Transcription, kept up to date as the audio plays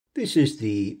This is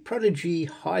the pRODIGY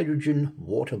hydrogen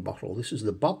water bottle. This is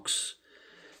the box,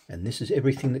 and this is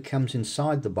everything that comes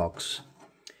inside the box.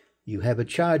 You have a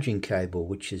charging cable,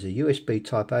 which is a USB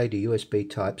type A to USB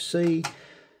type C,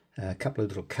 a couple of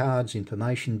little cards,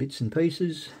 information bits and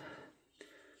pieces.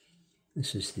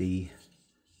 This is the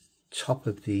top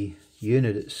of the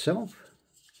unit itself.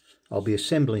 I'll be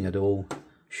assembling it all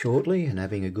shortly and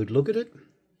having a good look at it.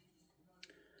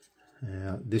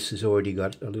 This has already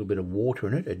got a little bit of water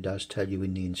in it. It does tell you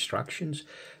in the instructions.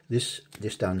 This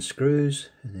just unscrews,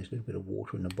 and there's a little bit of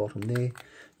water in the bottom there.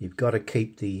 You've got to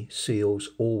keep the seals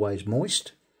always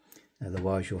moist,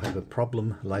 otherwise you'll have a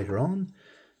problem later on.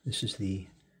 This is the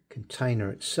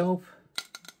container itself,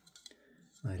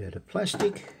 made out of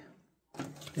plastic,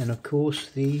 and of course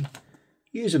the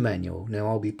user manual. Now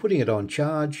I'll be putting it on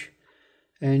charge,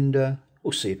 and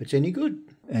we'll see if it's any good.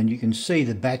 And you can see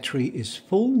the battery is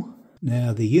full.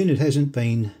 Now the unit hasn't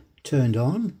been turned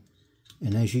on,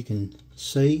 and as you can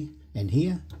see and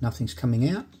hear, nothing's coming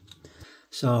out.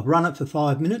 So I've run it for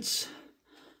 5 minutes.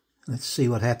 Let's see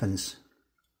what happens.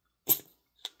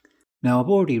 Now I've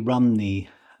already run the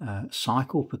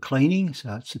cycle for cleaning,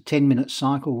 so it's a 10-minute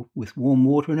cycle with warm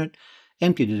water in it.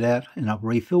 Emptied it out and I've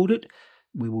refilled it.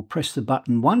 We will press the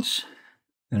button once,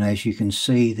 and as you can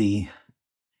see, the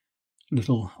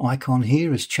little icon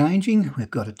here is changing. We've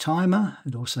got a timer.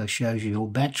 It also shows you your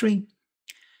battery,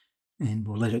 and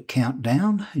we'll let it count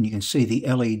down, and you can see the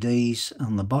LEDs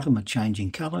on the bottom are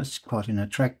changing colour. It's quite an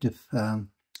attractive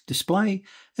display,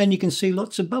 and you can see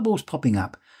lots of bubbles popping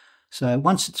up. So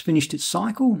once it's finished its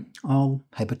cycle, I'll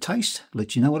have a taste,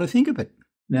 let you know what I think of it.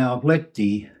 Now I've let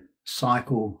the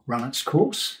cycle run its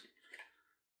course.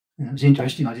 And it was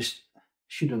interesting, I just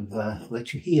should have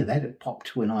let you hear that. It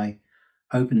popped when I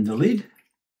opened the lid.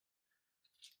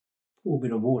 Pour a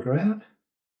bit of water out,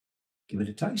 give it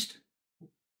a taste.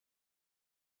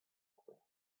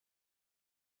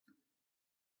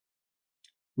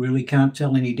 Really can't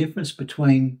tell any difference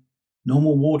between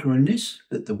normal water and this,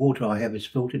 but the water I have is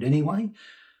filtered anyway.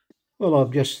 Well,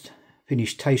 I've just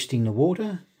finished tasting the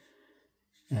water.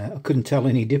 I couldn't tell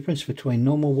any difference between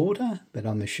normal water, but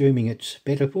I'm assuming it's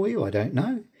better for you. I don't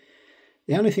know.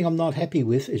 The only thing I'm not happy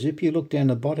with is if you look down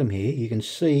the bottom here, you can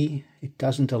see it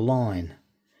doesn't align.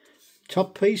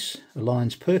 Top piece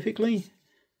aligns perfectly,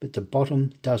 but the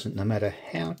bottom doesn't. No matter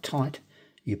how tight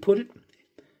you put it,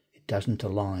 it doesn't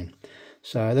align.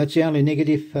 So that's the only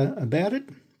negative about it.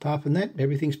 Apart from that,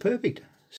 everything's perfect.